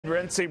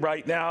Rensi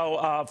right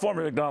now,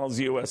 former McDonald's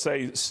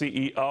USA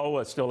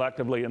CEO, still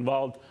actively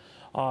involved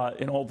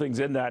in all things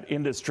in that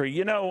industry.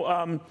 You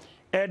know,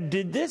 Ed,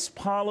 did this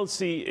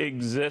policy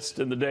exist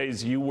in the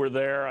days you were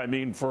there? I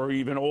mean, for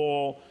even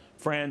all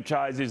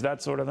franchises,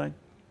 that sort of thing?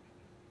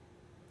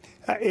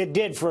 It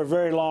did for a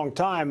very long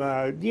time.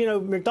 You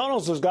know,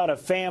 McDonald's has got a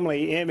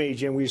family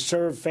image, and we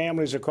serve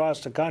families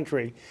across the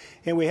country.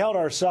 And we held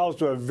ourselves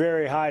to a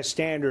very high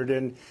standard.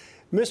 And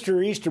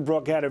Mr.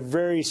 Easterbrook had a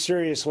very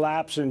serious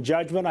lapse in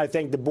judgment. I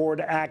think the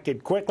board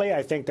acted quickly.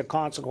 I think the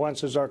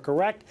consequences are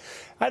correct.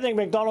 I think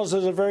McDonald's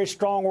is a very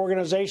strong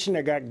organization.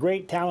 They got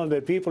great,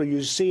 talented people.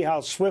 You see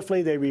how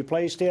swiftly they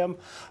replaced him.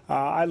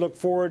 I look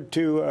forward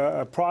to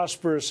a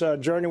prosperous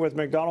journey with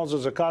McDonald's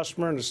as a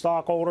customer and a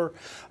stockholder.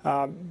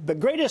 The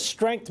greatest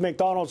strength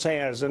McDonald's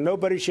has, and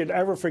nobody should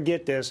ever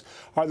forget this,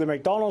 are the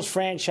McDonald's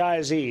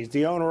franchisees,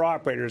 the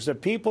owner-operators, the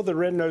people that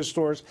are in those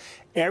stores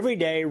every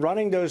day,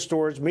 running those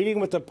stores, meeting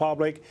with the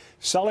public,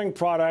 selling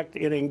product,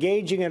 and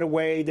engaging in a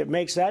way that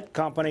makes that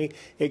company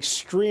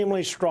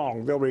extremely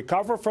strong. They'll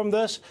recover from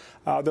this.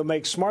 They'll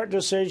make smart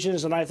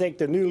decisions, and I think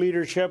the new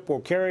leadership will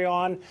carry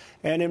on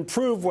and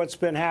improve what's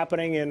been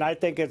happening. And I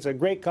think it's a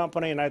great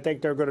company, and I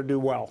think they're going to do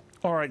well.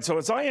 All right. So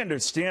as I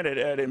understand it,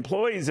 Ed,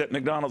 employees at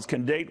McDonald's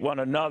can date one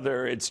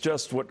another. It's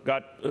just what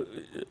got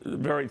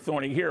very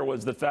thorny here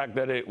was the fact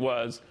that it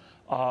was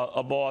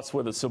a boss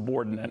with a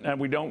subordinate, and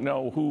we don't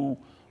know who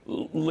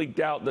leaked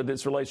out that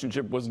this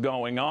relationship was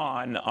going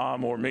on,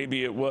 or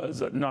maybe it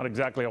was not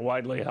exactly a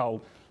widely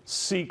held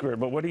secret.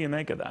 But what do you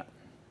make of that?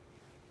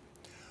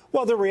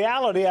 Well, the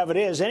reality of it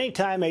is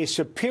anytime a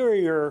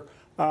superior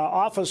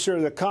officer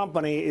of the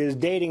company is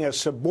dating a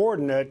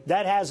subordinate,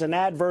 that has an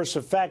adverse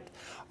effect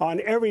on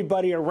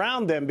everybody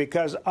around them,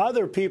 because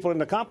other people in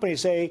the company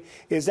say,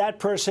 is that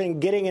person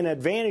getting an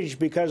advantage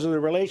because of the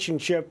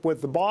relationship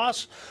with the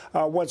boss?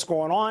 What's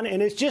going on?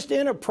 And it's just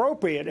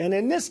inappropriate. And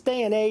in this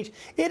day and age,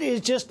 it is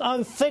just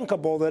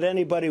unthinkable that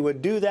anybody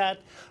would do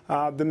that.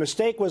 The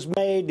mistake was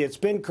made. It's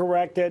been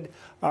corrected.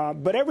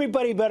 But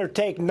everybody better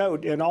take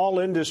note in all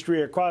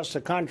industry across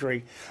the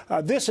country.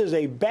 This is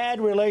a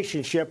bad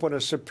relationship when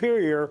a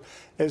superior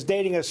is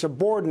dating a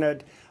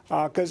subordinate,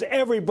 because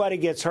everybody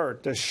gets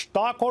hurt. The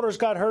stockholders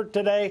got hurt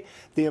today.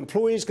 The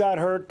employees got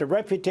hurt. The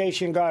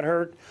reputation got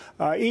hurt.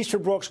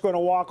 Easterbrook's going to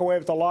walk away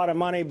with a lot of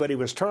money, but he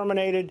was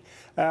terminated.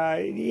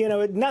 You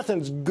know,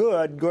 nothing's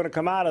good going to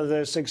come out of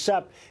this,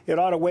 except it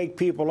ought to wake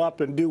people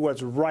up and do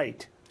what's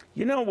right.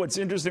 You know what's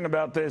interesting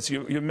about this?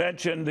 You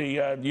mentioned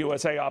the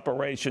USA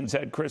operations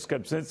head, Chris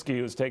Kapczynski,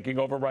 who's taking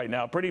over right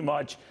now, pretty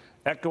much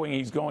echoing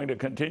he's going to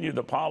continue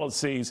the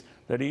policies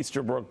that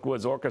Easterbrook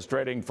was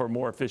orchestrating for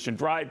more efficient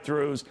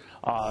drive-thrus,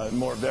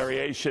 more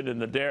variation in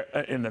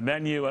the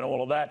menu and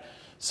all of that.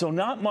 So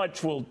not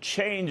much will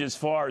change as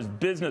far as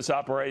business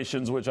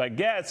operations, which I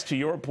guess, to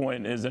your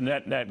point, is a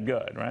net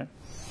good, right?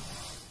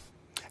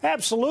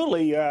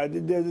 Absolutely.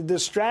 The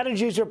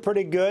strategies are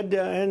pretty good,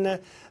 and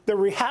the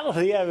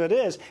reality of it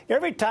is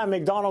every time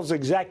McDonald's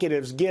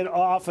executives get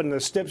off and the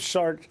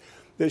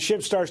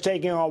ship starts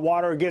taking on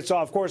water, gets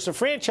off course, the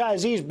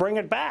franchisees bring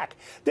it back.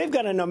 They've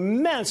got an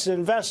immense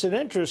invested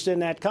interest in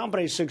that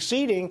company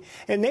succeeding,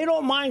 and they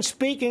don't mind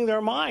speaking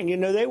their mind. You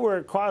know, they were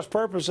at cross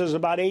purposes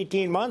about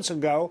 18 months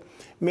ago.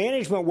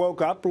 Management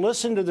woke up,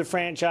 listened to the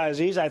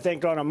franchisees, I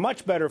think, on a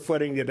much better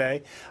footing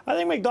today. I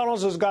think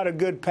McDonald's has got a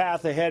good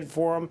path ahead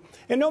for them,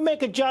 and they'll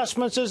make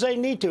adjustments as they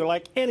need to,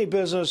 like any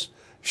business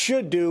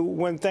should do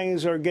when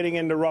things are getting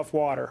into rough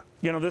water.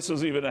 You know, this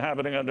was even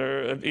happening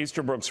under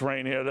Easterbrook's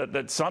reign here,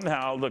 that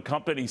somehow the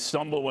company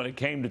stumbled when it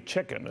came to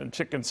chicken and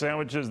chicken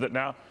sandwiches that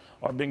now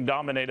are being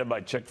dominated by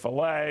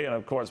Chick-fil-A and,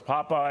 of course,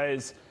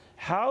 Popeyes.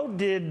 How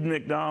did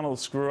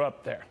McDonald's screw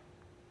up there?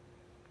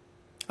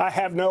 I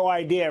have no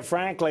idea.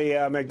 Frankly,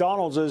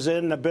 McDonald's is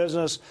in the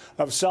business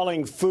of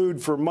selling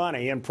food for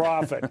money and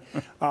profit.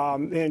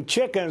 And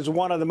chicken is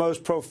one of the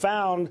most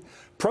profound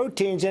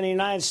proteins in the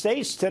United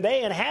States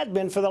today and had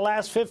been for the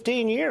last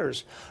 15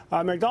 years.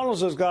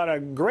 McDonald's has got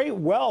a great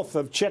wealth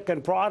of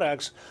chicken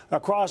products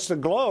across the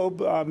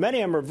globe.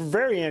 Many of them are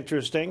very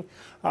interesting.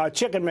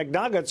 Chicken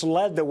McNuggets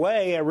led the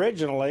way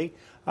originally.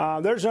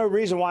 There's no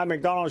reason why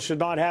McDonald's should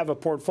not have a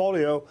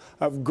portfolio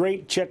of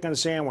great chicken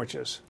sandwiches.